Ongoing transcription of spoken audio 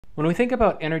When we think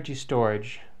about energy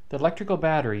storage, the electrical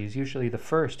battery is usually the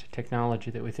first technology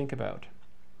that we think about.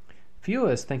 Few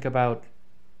of us think about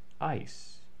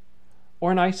ice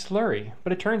or an ice slurry,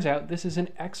 but it turns out this is an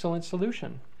excellent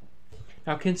solution.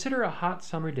 Now consider a hot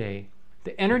summer day.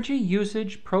 The energy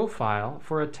usage profile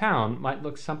for a town might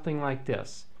look something like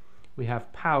this. We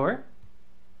have power,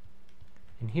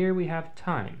 and here we have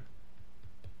time.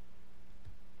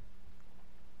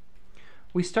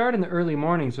 We start in the early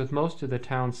mornings with most of the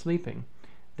town sleeping.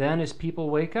 Then as people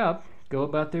wake up, go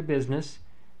about their business,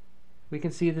 we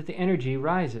can see that the energy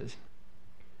rises.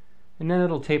 And then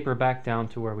it'll taper back down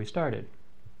to where we started.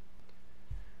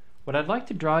 What I'd like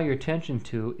to draw your attention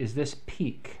to is this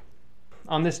peak.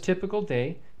 On this typical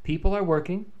day, people are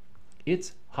working,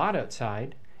 it's hot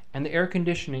outside, and the air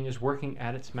conditioning is working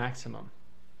at its maximum.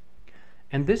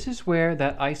 And this is where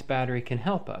that ice battery can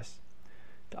help us.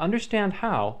 To understand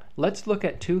how, let's look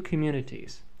at two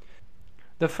communities.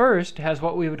 The first has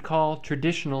what we would call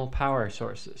traditional power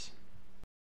sources.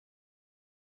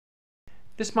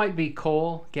 This might be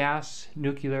coal, gas,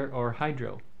 nuclear, or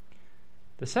hydro.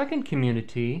 The second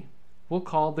community we'll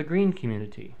call the green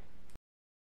community.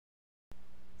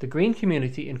 The green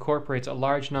community incorporates a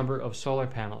large number of solar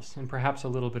panels and perhaps a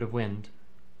little bit of wind.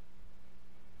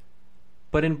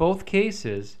 But in both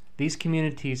cases, these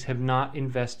communities have not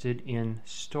invested in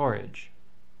storage.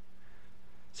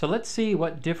 So let's see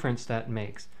what difference that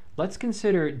makes. Let's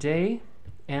consider day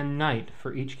and night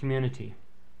for each community.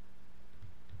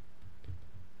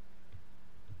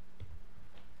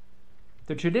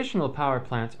 The traditional power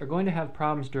plants are going to have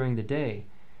problems during the day.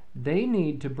 They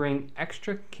need to bring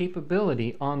extra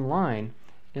capability online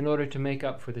in order to make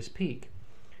up for this peak.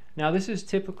 Now this is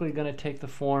typically going to take the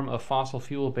form of fossil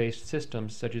fuel-based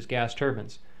systems such as gas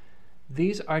turbines.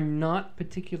 These are not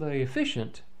particularly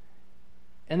efficient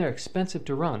and they're expensive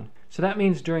to run. So that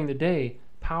means during the day,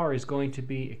 power is going to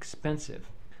be expensive.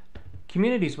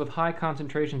 Communities with high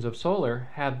concentrations of solar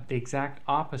have the exact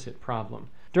opposite problem.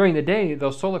 During the day,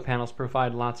 those solar panels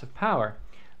provide lots of power,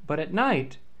 but at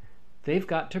night, they've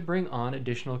got to bring on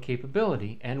additional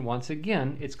capability. And once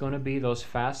again, it's going to be those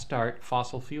fast start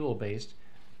fossil fuel based,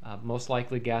 most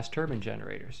likely gas turbine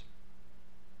generators.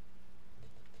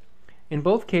 In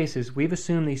both cases, we've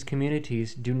assumed these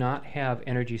communities do not have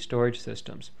energy storage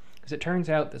systems, because it turns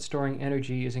out that storing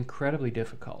energy is incredibly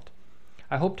difficult.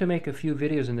 I hope to make a few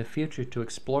videos in the future to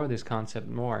explore this concept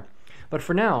more. But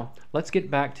for now, let's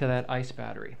get back to that ice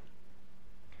battery.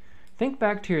 Think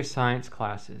back to your science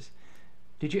classes.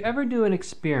 Did you ever do an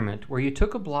experiment where you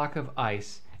took a block of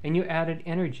ice and you added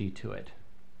energy to it?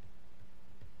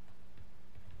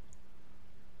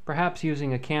 Perhaps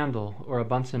using a candle or a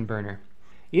Bunsen burner.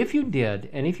 If you did,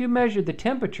 and if you measured the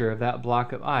temperature of that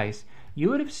block of ice, you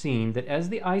would have seen that as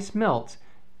the ice melts,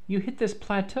 you hit this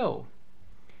plateau.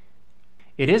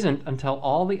 It isn't until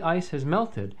all the ice has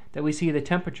melted that we see the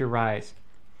temperature rise.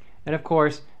 And of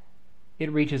course,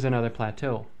 it reaches another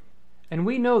plateau. And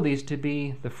we know these to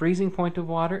be the freezing point of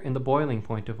water and the boiling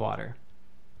point of water.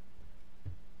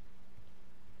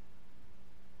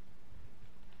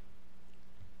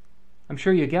 I'm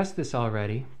sure you guessed this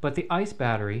already, but the ice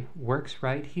battery works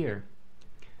right here.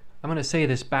 I'm going to say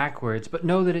this backwards, but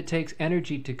know that it takes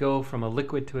energy to go from a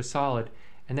liquid to a solid,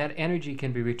 and that energy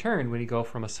can be returned when you go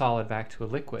from a solid back to a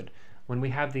liquid, when we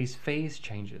have these phase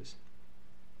changes.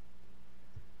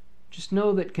 Just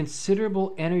know that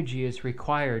considerable energy is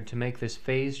required to make this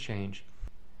phase change.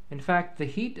 In fact, the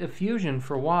heat of fusion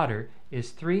for water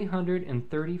is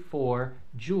 334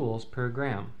 joules per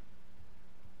gram.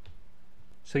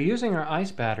 So using our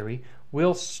ice battery,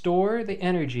 we'll store the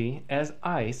energy as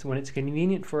ice when it's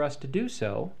convenient for us to do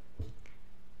so.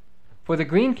 For the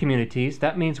green communities,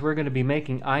 that means we're going to be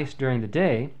making ice during the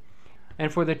day,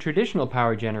 and for the traditional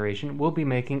power generation, we'll be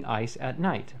making ice at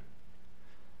night.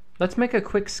 Let's make a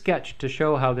quick sketch to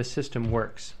show how this system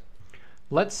works.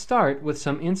 Let's start with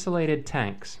some insulated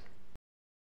tanks.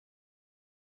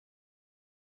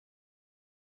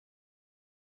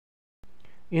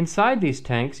 Inside these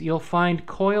tanks, you'll find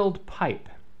coiled pipe.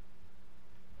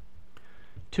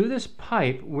 To this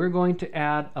pipe, we're going to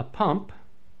add a pump.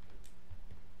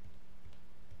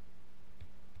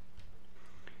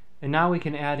 And now we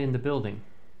can add in the building,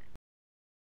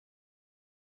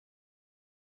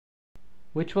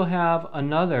 which will have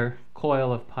another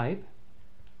coil of pipe,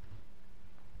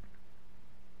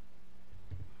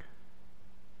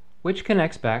 which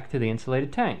connects back to the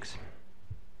insulated tanks.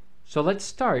 So let's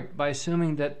start by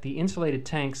assuming that the insulated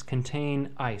tanks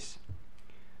contain ice.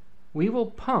 We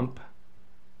will pump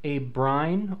a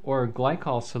brine or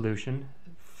glycol solution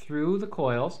through the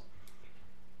coils.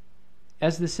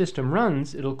 As the system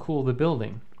runs, it'll cool the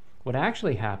building. What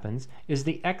actually happens is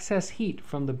the excess heat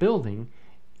from the building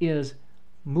is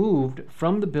moved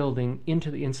from the building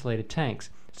into the insulated tanks.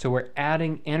 So we're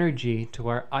adding energy to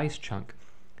our ice chunk,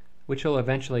 which will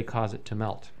eventually cause it to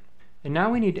melt. And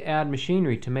now we need to add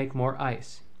machinery to make more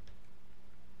ice.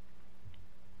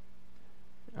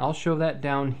 I'll show that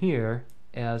down here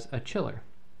as a chiller.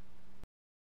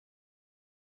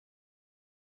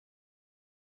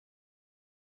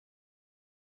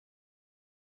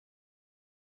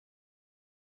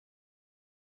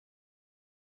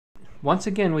 Once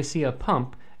again, we see a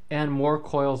pump and more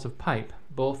coils of pipe,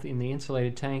 both in the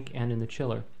insulated tank and in the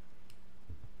chiller.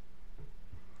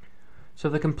 So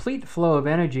the complete flow of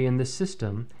energy in this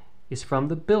system is from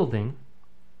the building.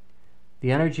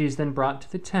 The energy is then brought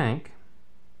to the tank,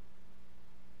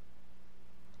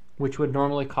 which would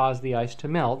normally cause the ice to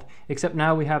melt, except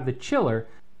now we have the chiller.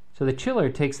 So the chiller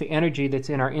takes the energy that's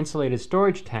in our insulated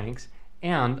storage tanks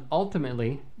and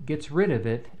ultimately gets rid of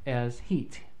it as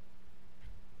heat.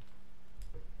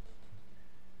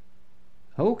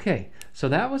 Okay, so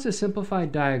that was a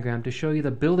simplified diagram to show you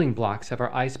the building blocks of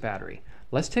our ice battery.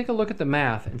 Let's take a look at the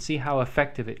math and see how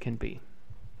effective it can be.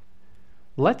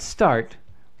 Let's start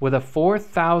with a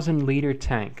 4,000 liter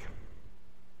tank.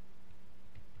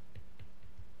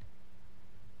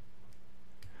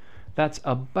 That's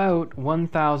about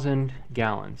 1,000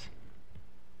 gallons.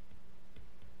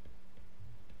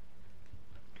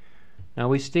 Now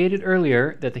we stated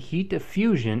earlier that the heat of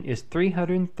fusion is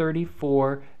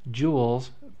 334 joules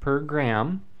per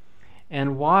gram,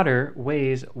 and water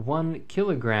weighs 1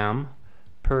 kilogram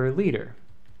per liter.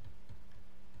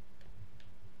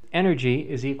 Energy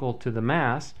is equal to the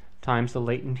mass times the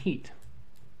latent heat.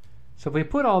 So if we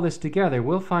put all this together,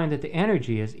 we'll find that the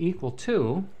energy is equal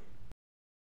to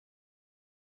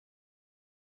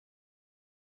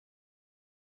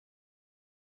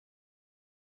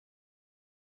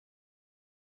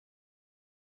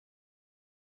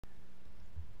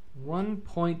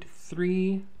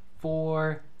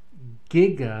 1.34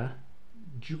 gigajoules.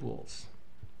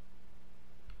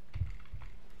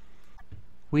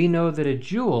 We know that a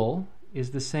joule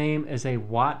is the same as a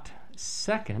watt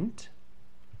second.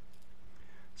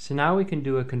 So now we can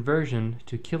do a conversion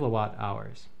to kilowatt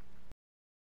hours.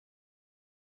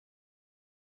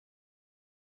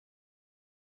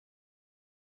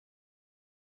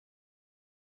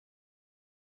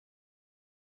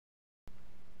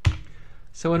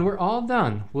 So when we're all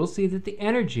done, we'll see that the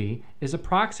energy is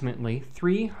approximately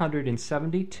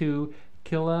 372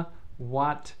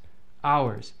 kilowatt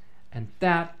hours. And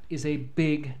that is a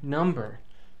big number.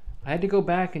 I had to go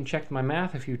back and check my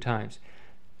math a few times.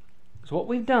 So what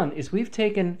we've done is we've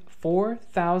taken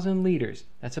 4,000 liters,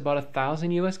 that's about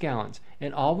 1,000 US gallons,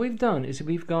 and all we've done is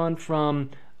we've gone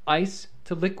from ice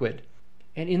to liquid.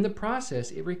 And in the process,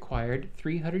 it required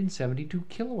 372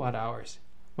 kilowatt hours.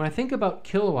 When I think about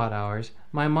kilowatt hours,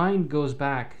 my mind goes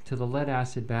back to the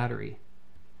lead-acid battery.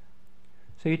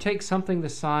 So you take something the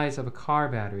size of a car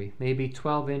battery, maybe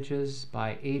 12 inches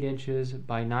by 8 inches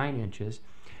by 9 inches,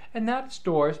 and that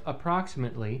stores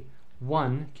approximately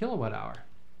 1 kilowatt hour.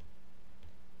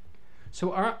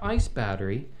 So our ice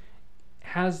battery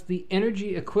has the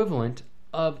energy equivalent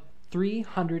of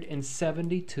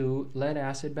 372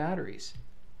 lead-acid batteries.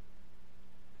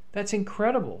 That's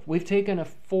incredible. We've taken a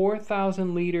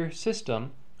 4,000 liter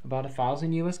system, about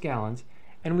 1,000 US gallons,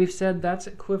 and we've said that's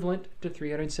equivalent to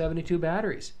 372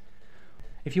 batteries.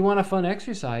 If you want a fun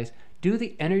exercise, do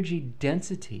the energy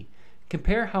density.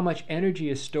 Compare how much energy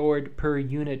is stored per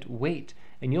unit weight,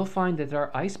 and you'll find that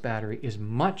our ice battery is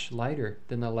much lighter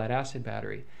than the lead-acid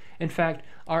battery. In fact,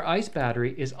 our ice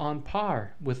battery is on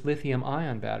par with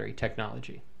lithium-ion battery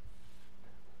technology.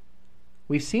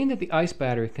 We've seen that the ice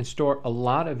battery can store a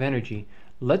lot of energy.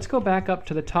 Let's go back up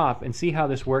to the top and see how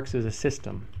this works as a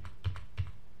system.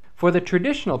 For the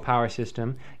traditional power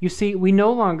system, you see we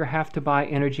no longer have to buy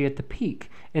energy at the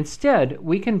peak. Instead,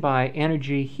 we can buy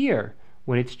energy here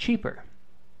when it's cheaper.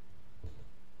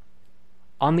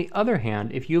 On the other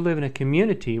hand, if you live in a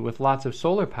community with lots of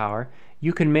solar power,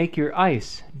 you can make your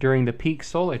ice during the peak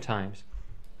solar times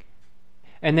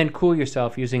and then cool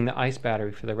yourself using the ice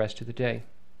battery for the rest of the day.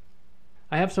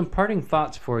 I have some parting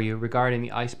thoughts for you regarding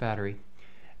the ice battery.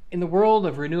 In the world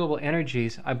of renewable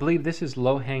energies, I believe this is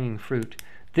low-hanging fruit.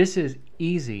 This is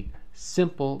easy,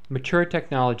 simple, mature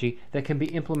technology that can be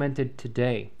implemented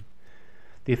today.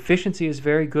 The efficiency is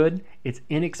very good, it's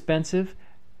inexpensive,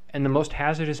 and the most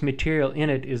hazardous material in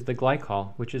it is the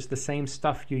glycol, which is the same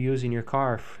stuff you use in your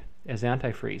car as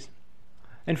antifreeze.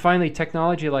 And finally,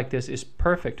 technology like this is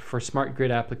perfect for smart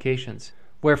grid applications,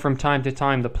 where from time to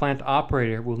time the plant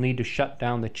operator will need to shut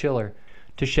down the chiller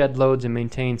to shed loads and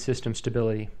maintain system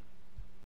stability.